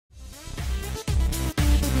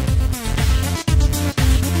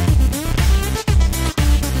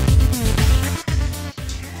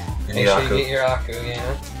Make sure you get your Aku,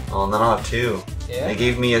 yeah. Oh, and then I'll have 2. Yeah? They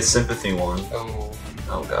gave me a sympathy one. Oh.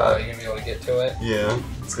 Oh god. Are you gonna be able to get to it? Yeah,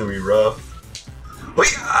 it's gonna be rough.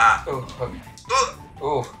 Ooh, okay.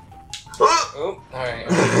 Ooh. Ooh.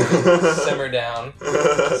 Alright. Simmer down.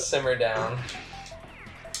 Simmer down.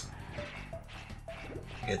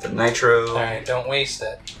 Get the nitro. Alright, don't waste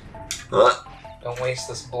it. Don't waste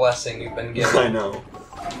this blessing you've been given. I know.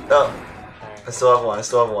 Oh. Right. I still have one. I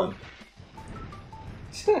still have one.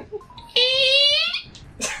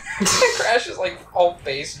 Crash is like all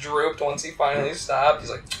face drooped once he finally stopped.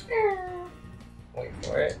 He's like, wait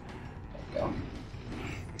for it. There you go.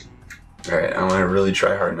 Alright, I'm gonna really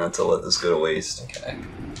try hard not to let this go to waste. Okay.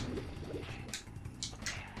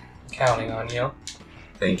 Counting on you.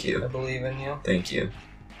 Thank you. I believe in you. Thank you.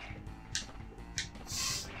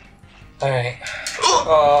 Alright.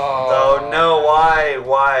 Oh no, why?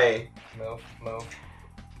 Why? Move.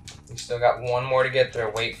 You still got one more to get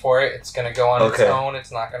there. Wait for it. It's gonna go on its own.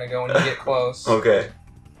 It's not gonna go when you get close. Okay.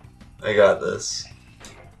 I got this.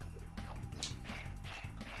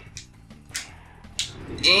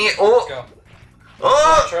 Let's go.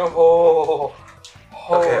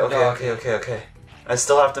 Okay. I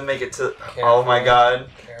still have to make it to... Oh my god.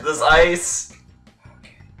 This ice!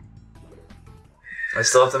 I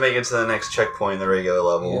still have to make it to the next checkpoint, the regular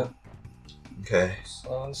level. Yep. Okay.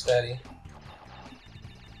 Slow and steady.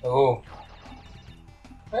 Oh.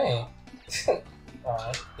 Hey.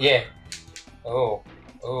 Alright. Yeah. Oh.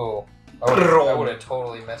 I would have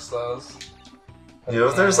totally missed those. You know,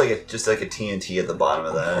 if there's like just like a TNT at the bottom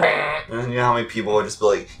of that, and you know how many people would just be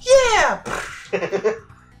like, yeah!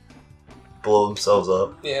 Blow themselves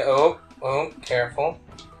up. Yeah, oh, careful.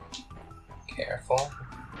 Careful.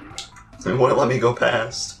 It wouldn't let me go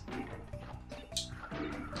past.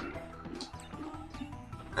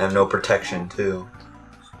 I have no protection, too.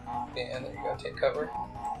 Yeah, there you go, take cover.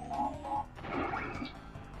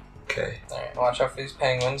 Okay. Alright, watch out for these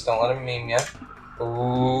penguins, don't let them meme ya.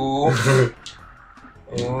 Ooh.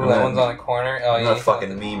 Ooh, that one's on a corner. Oh, I'm not fucking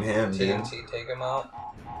meme him, dude. TNT, take him out.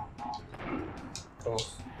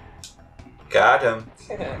 Oof. Got him.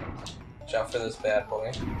 Watch out for this bad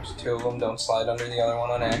boy. There's 2 of them, don't slide under the other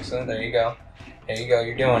one on accident. There you go. There you go,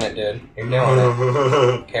 you're doing it, dude. You're doing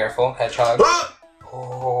it. Careful, hedgehog.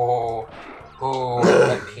 Oh,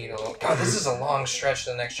 I peed a little. God, this is a long stretch to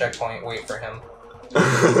the next checkpoint. Wait for him.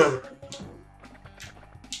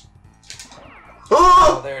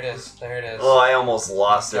 Oh, there it is. Oh, I almost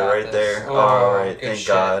lost it right there. Oh, alright, thank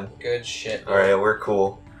God. Good shit. Alright, we're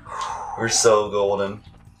cool. We're so golden.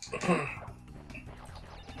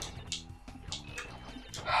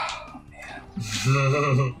 Oh,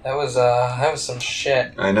 man. That was some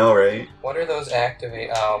shit. I know, right? What are those activate?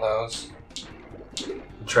 Oh, those.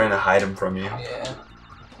 I'm trying to hide them from you. Yeah.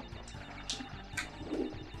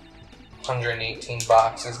 118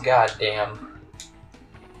 boxes, goddamn.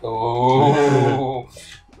 Ooh.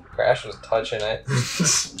 Crash was touching it.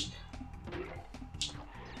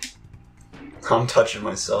 I'm touching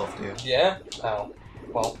myself, dude. Yeah? Oh.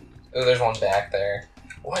 Well. Oh, there's one back there.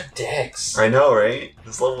 What dicks? I know, right?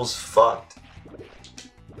 This level's fucked.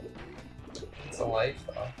 It's a life,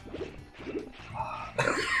 though.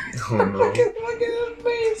 Oh no. Look at his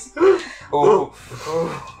face! Ooh.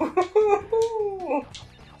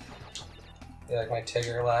 You like my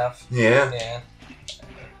Tigger laugh? Yeah. Yeah.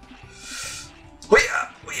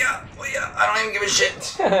 I don't even give a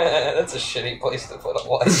shit. That's a shitty place to put a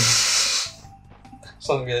light.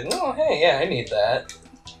 Someone be like, no, hey, yeah, I need that.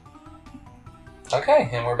 Okay,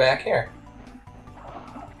 and we're back here.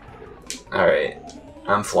 Alright.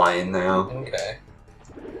 I'm flying now. Okay.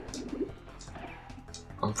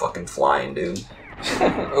 I'm fucking flying, dude.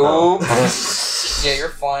 Ooh. Yeah, you're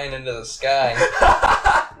flying into the sky.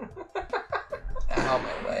 Ow,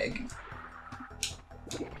 my leg.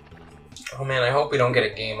 Oh man, I hope we don't get a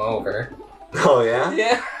game over. Oh yeah?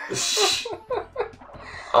 Yeah.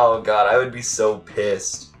 Oh god, I would be so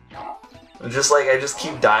pissed. I just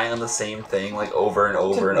keep dying on the same thing, like over and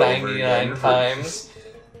over and over again. 99 times.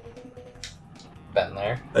 Been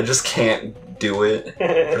there. I just can't do it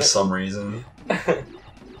for some reason.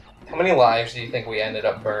 How many lives do you think we ended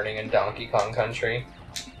up burning in Donkey Kong Country?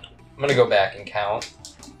 I'm gonna go back and count.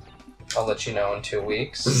 I'll let you know in 2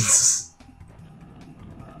 weeks.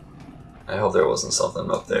 I hope there wasn't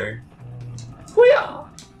something up there. Hoo-yah!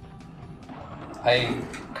 I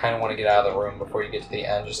kind of want to get out of the room before you get to the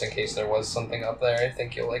end, just in case there was something up there. I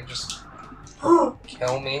think you'll like just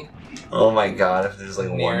kill me. Oh my god! If there's like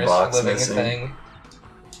one box living missing, thing.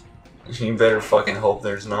 You better fucking hope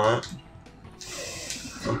there's not.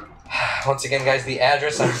 Once again, guys, the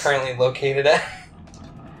address I'm currently located at.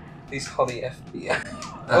 Please call the FBI.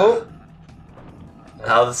 Oh!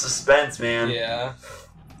 How the suspense, man. Yeah.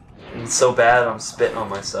 It's so bad I'm spitting on I'm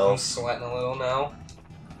myself. sweating a little now.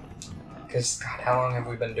 Because, God, how long have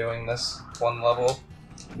we been doing this one level?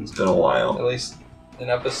 It's been a while. At least an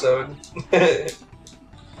episode.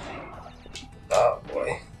 Oh,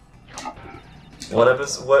 boy.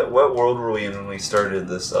 What world were we in when we started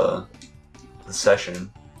this the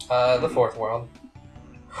session? The fourth world.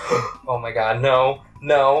 Oh my god, no.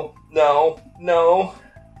 No. No. No.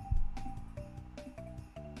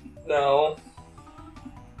 No.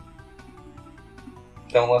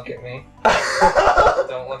 Don't look at me.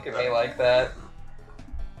 Don't look at me like that.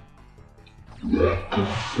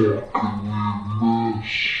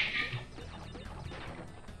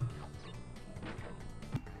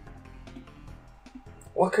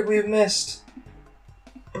 What could we have missed?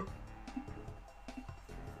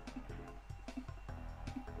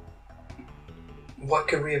 What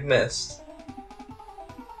could we have missed?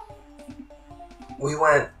 We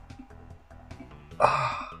went...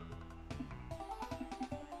 Ah.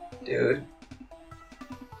 Dude.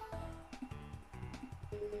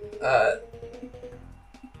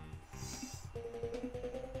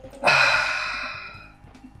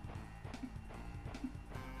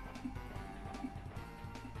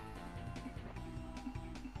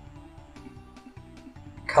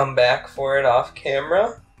 Come back for it off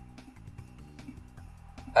camera?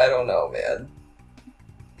 I don't know, man.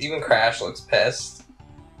 Even Crash looks pissed.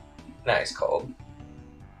 Nice cold.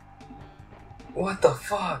 What the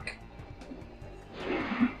fuck?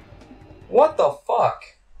 What the fuck?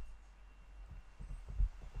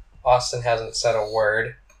 Austin hasn't said a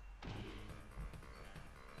word.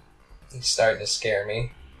 He's starting to scare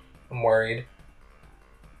me. I'm worried.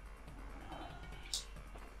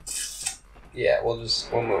 Yeah, we'll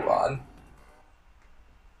move on.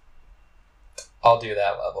 I'll do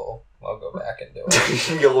that level. I'll go back and do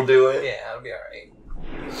it. You'll do it? Yeah, I'll be alright.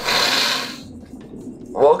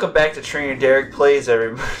 Welcome back to TrainerDerek Plays,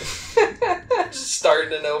 everybody. Just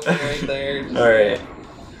starting an open right there. Alright.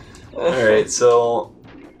 Alright, so...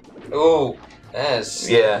 Ooh, that's...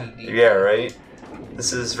 Yeah, right?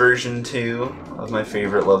 This is version 2 of my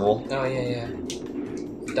favorite level. Oh, yeah.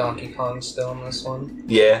 Donkey Kong still in this one?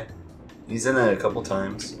 Yeah. He's in it a couple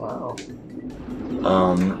times. Wow.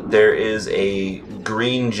 There is a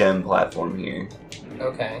green gem platform here.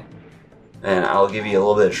 Okay. And I'll give you a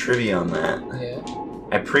little bit of trivia on that. Yeah.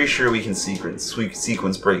 I'm pretty sure we can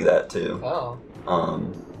sequence break that too. Oh.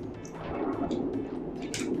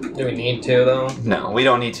 Do we need to, though? No, we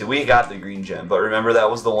don't need to. We got the green gem, but remember that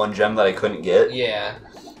was the one gem that I couldn't get? Yeah.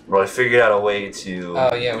 Well, I figured out a way to...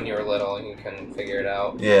 Oh, yeah, when you were little and you couldn't figure it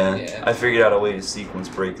out. Yeah. I figured out a way to sequence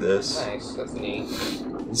break this. Nice, that's neat.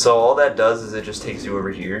 So all that does is it just takes you over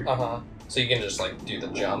here. Uh-huh. So you can just, like, do the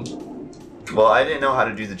jump? Well, I didn't know how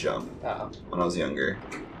to do the jump when I was younger.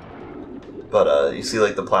 But, you see,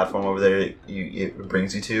 like, the platform over there it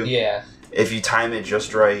brings you to? Yeah. If you time it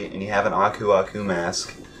just right and you have an Aku Aku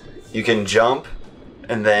mask, you can jump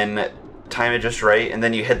and then time it just right, and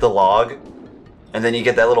then you hit the log, and then you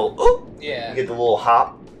get that little, ooh! Yeah. You get the little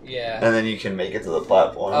hop. Yeah. And then you can make it to the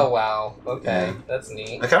platform. Oh, wow. Okay. Yeah. That's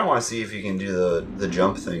neat. I kind of want to see if you can do the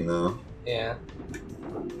jump thing, though. Yeah.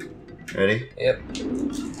 Ready? Yep.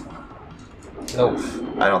 Nope.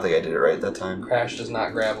 I don't think I did it right that time. Crash does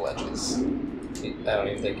not grab ledges. I don't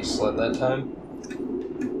even think he slid that time.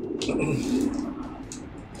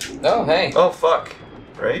 Oh, hey. Oh, fuck.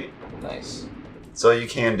 Right? Nice. So you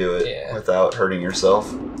can do it without hurting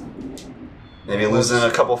yourself. Maybe losing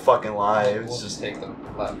a couple fucking lives. We'll just take the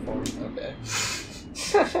platform. Okay.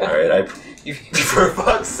 Alright, for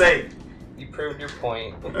fuck's sake. You proved your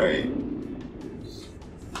point. Alright.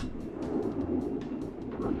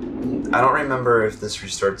 I don't remember if this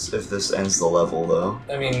ends the level, though.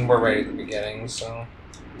 I mean, we're right at the beginning, so...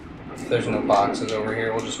 If there's no boxes over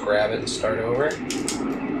here, we'll just grab it and start over.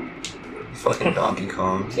 Fucking Donkey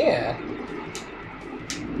Kong. Yeah.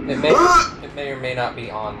 It may or may not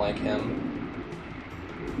be on like him.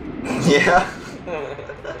 Yeah.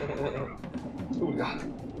 Oh, God.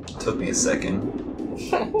 Took me a second.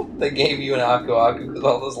 They gave you an Aku Aku because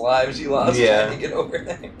all those lives you lost trying to get over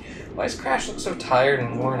there. Why does Crash look so tired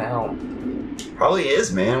and worn out? Probably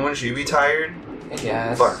is, man. Wouldn't you be tired?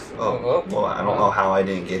 Yeah. Fuck. Oh, well, I don't know how I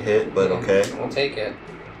didn't get hit, but okay. We'll take it.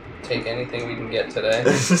 Take anything we can get today.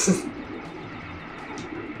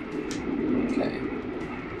 Okay.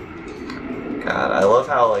 God, I love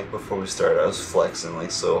how, like, before we started, I was flexing,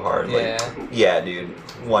 like, so hard. Yeah. Like, yeah, dude.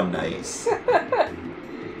 One night.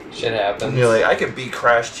 Shit happens. You're like, I could beat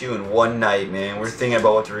Crash 2 in one night, man. We're thinking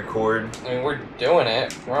about what to record. I mean, we're doing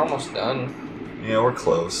it. We're almost done. Yeah, we're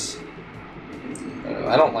close.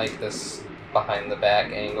 I don't like this behind the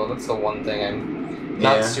back angle. That's the one thing I'm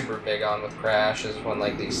not super big on with Crash, is when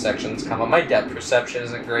like these sections come up. My depth perception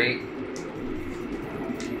isn't great.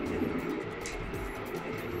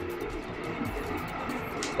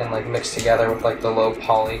 And like mixed together with like the low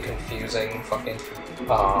poly confusing fucking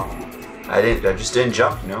I just didn't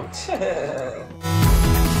jump, you know?